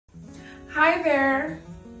Hi there,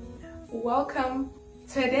 welcome.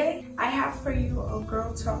 Today I have for you a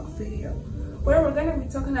girl talk video where we're going to be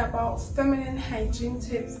talking about feminine hygiene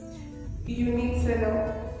tips you need to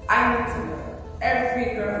know, I need to know,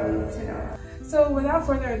 every girl needs to know. So without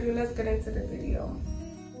further ado, let's get into the video.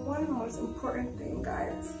 One most important thing,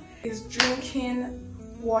 guys, is drinking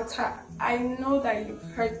water. I know that you've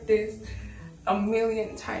heard this a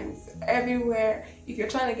million times everywhere. If you're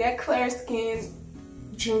trying to get clear skin,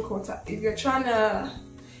 drink water. If you're trying to,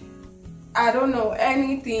 I don't know,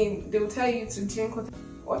 anything, they'll tell you to drink water.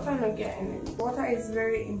 Water not getting it. Water is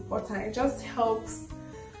very important. It just helps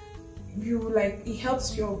you, it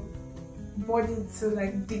helps your body to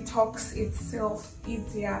detox itself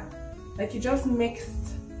easier. It just makes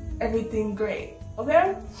everything great.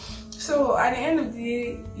 Okay, so at the end of the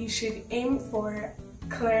day, you should aim for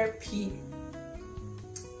clear pee.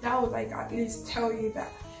 That would at least tell you that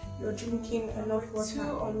you're drinking enough water. 2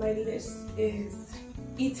 on my list is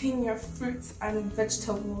eating your fruits and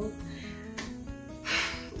vegetables.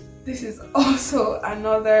 This is also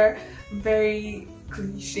another very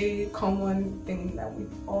cliche, common thing that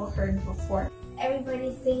we've all heard before.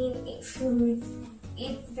 Everybody's saying eat fruits,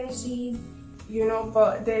 eat veggies. You know,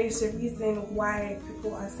 but there is a reason why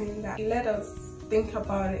people are saying that. Let us think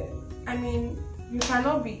about it. I mean, you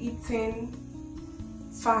cannot be eating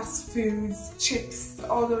fast foods, chips,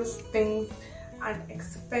 all those things and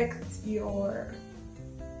expect your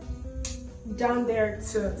down there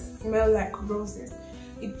to smell like roses.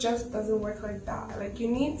 It just doesn't work like that. You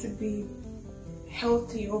need to be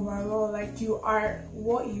healthy overall. You are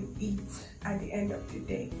what you eat at the end of the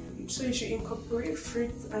day. So you should incorporate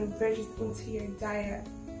fruits and veggies into your diet.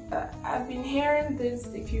 I've been hearing this: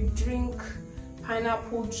 if you drink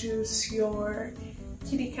pineapple juice, your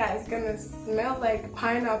kitty cat is gonna smell like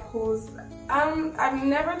pineapples. I've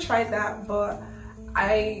never tried that, but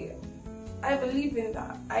I believe in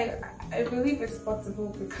that. I believe it's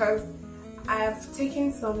possible because I've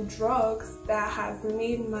taken some drugs that has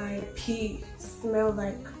made my pee smell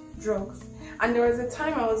like drugs. And there was a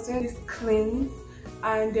time I was doing this cleanse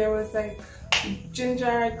and there was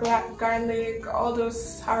ginger, garlic, all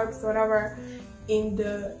those herbs, whatever, in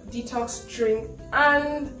the detox drink,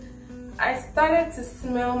 and I started to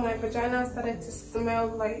smell, my vagina started to smell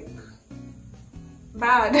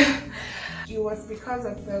bad. It was because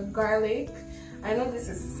of the garlic. I know this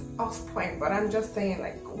is off point, but I'm just saying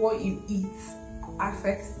what you eat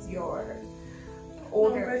affects your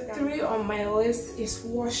odor. Number 3 on my list is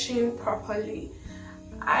washing properly.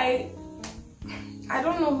 I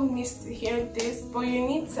don't know who needs to hear this, but you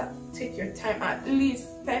need to take your time, at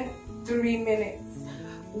least spend 3 minutes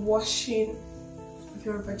washing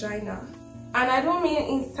your vagina. And I don't mean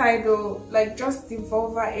inside though, just the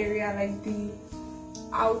vulva area, the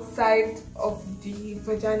outside of the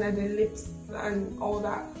vagina, the lips and all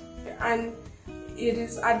that. And it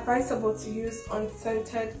is advisable to use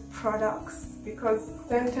unscented products because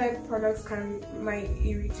scented products might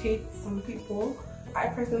irritate some people. I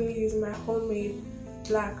personally use my homemade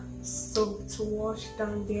black soap to wash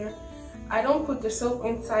down there. I don't put the soap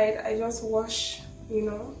inside, I just wash,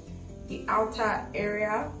 the outer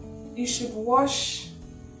area. You should wash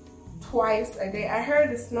twice a day. I heard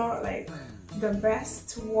it's not the best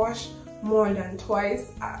to wash more than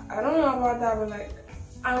twice. I don't know about that, but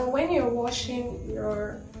and when you're washing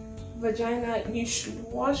your vagina, you should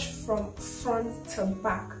wash from front to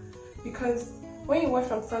back, because when you wash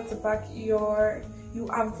from front to back, you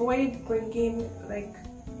avoid bringing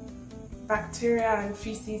bacteria and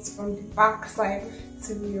feces from the back side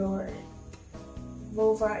to your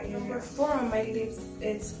vulva area. Number 4 on my list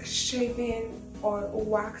is shaving or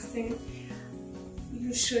waxing.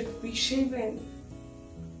 You should be shaving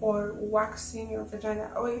or waxing your vagina,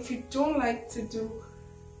 or if you don't like to do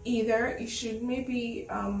either, you should maybe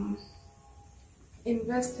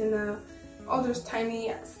invest in all those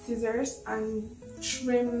tiny scissors and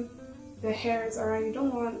trim the hairs around. You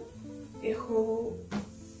don't want a whole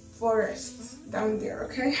forest down there,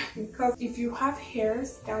 okay? Because if you have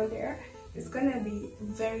hairs down there, it's gonna be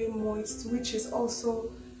very moist, which is also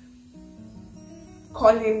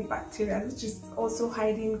calling bacteria, which is also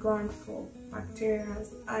hiding ground for bacteria.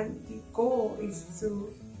 And the goal is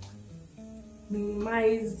to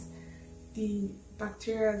minimize the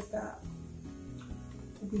bacteria that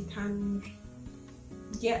we can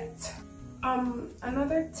get.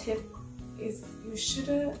 Another tip is you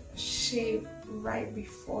shouldn't shave right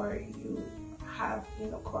before you have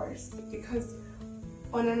intercourse, because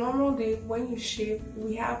on a normal day when you shave,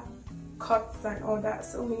 we have cuts and all that,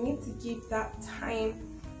 so we need to give that time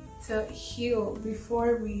to heal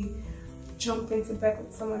before we jump into bed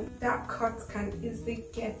with someone, that cut can easily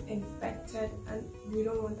get infected, and we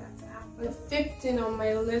don't want that to happen. The 5th thing on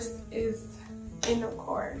my list is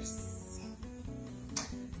intercourse.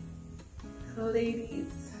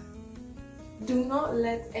 Ladies, do not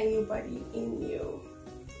let anybody in you,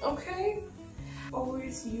 okay?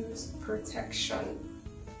 Always use protection.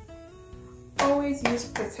 Always use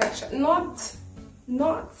protection.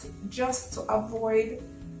 Not just to avoid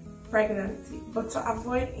pregnancy, but to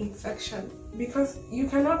avoid infection, because you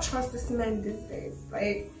cannot trust these men these days.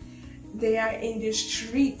 Like, they are in the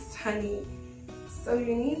streets, honey. So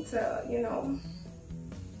you need to, you know,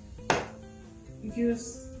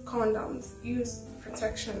 use condoms, use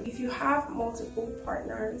protection. If you have multiple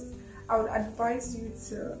partners, I would advise you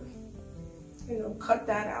to, you know, cut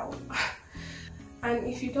that out. And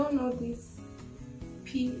if you don't know this,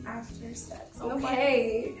 pee after sex.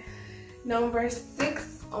 Okay. Number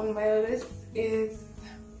 6 on my list is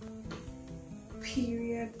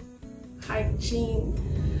period hygiene.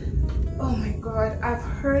 Oh my god, I've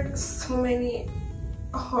heard so many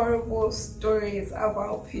horrible stories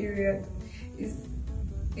about period.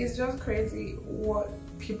 It's just crazy what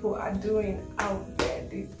people are doing out there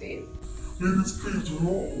these days. Ladies, please do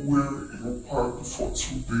not wear your pad for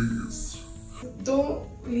 2 days. Don't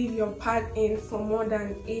leave your pad in for more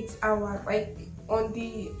than 8 hours. Like, on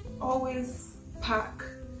the always pack,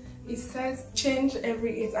 it says change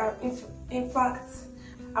every 8 hours. In fact,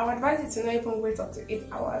 I would advise you to not even wait up to 8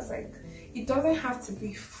 hours. Like, it doesn't have to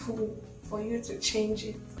be full for you to change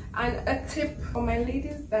it. And a tip for my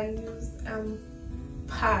ladies that use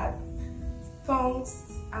pads,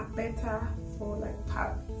 thongs are better for like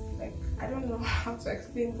pads. Like, I don't know how to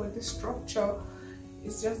explain, but the structure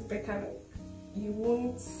is just better. Like, you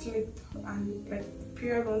won't slip, and like the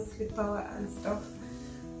period won't slip out and stuff.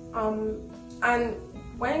 And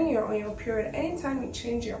when you're on your period, anytime you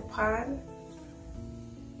change your pad,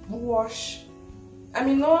 wash. I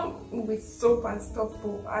mean, not with soap and stuff,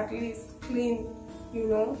 but at least clean, you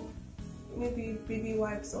know, maybe baby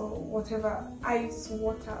wipes or whatever, ice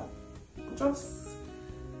water, just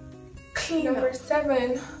clean. Number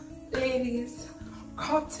 7, ladies,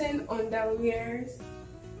 cotton underwears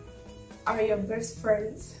are your best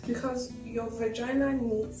friends, because your vagina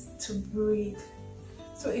needs to breathe.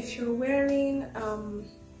 So if you're wearing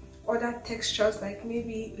other textures like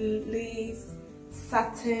maybe lace,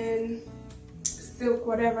 satin, silk,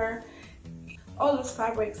 whatever, all those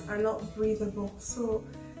fabrics are not breathable, so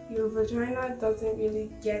your vagina doesn't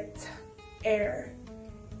really get air,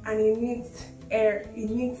 and it needs air, it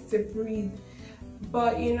needs to breathe.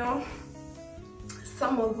 But you know,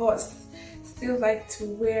 some of us still like to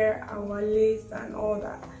wear our lace and all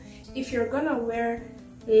that. If you're gonna wear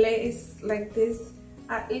lace like this,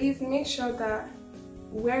 at least make sure that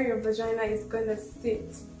where your vagina is gonna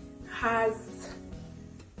sit has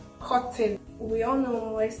cotton. We all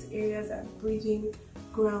know moist areas are breeding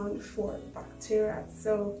ground for bacteria,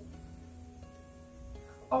 so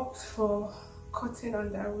opt for cotton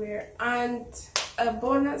underwear. And a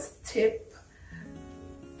bonus tip,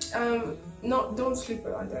 don't sleep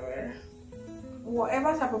with underwear.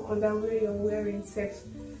 Whatever type of underwear you're wearing, safe,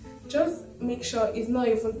 just make sure it's not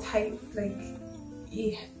even tight. Like,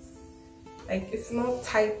 yeah, like it's not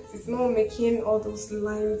tight, it's not making all those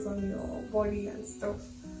lines on your body and stuff.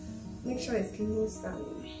 Make sure it's loose and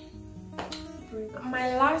breathe.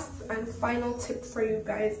 My last and final tip for you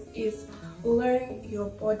guys is learn your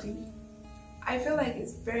body. I feel like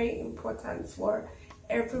it's very important for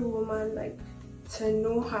every woman, like, to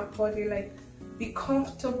know her body, like, be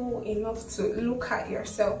comfortable enough to look at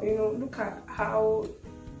yourself, you know, look at how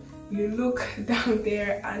you look down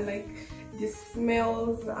there, and like the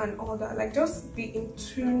smells and all that. Like, just be in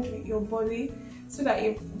tune with your body, so that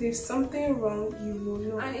if there's something wrong, you will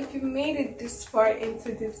know. And if you made it this far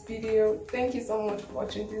into this video, thank you so much for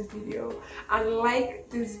watching this video, and like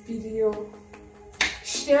this video,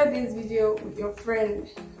 share this video with your friend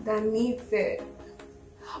that needs it,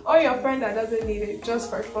 or your friend that doesn't need it, just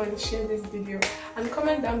for fun. Share this video and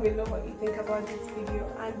comment down below what you think about this video,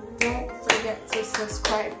 and don't forget to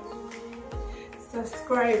subscribe.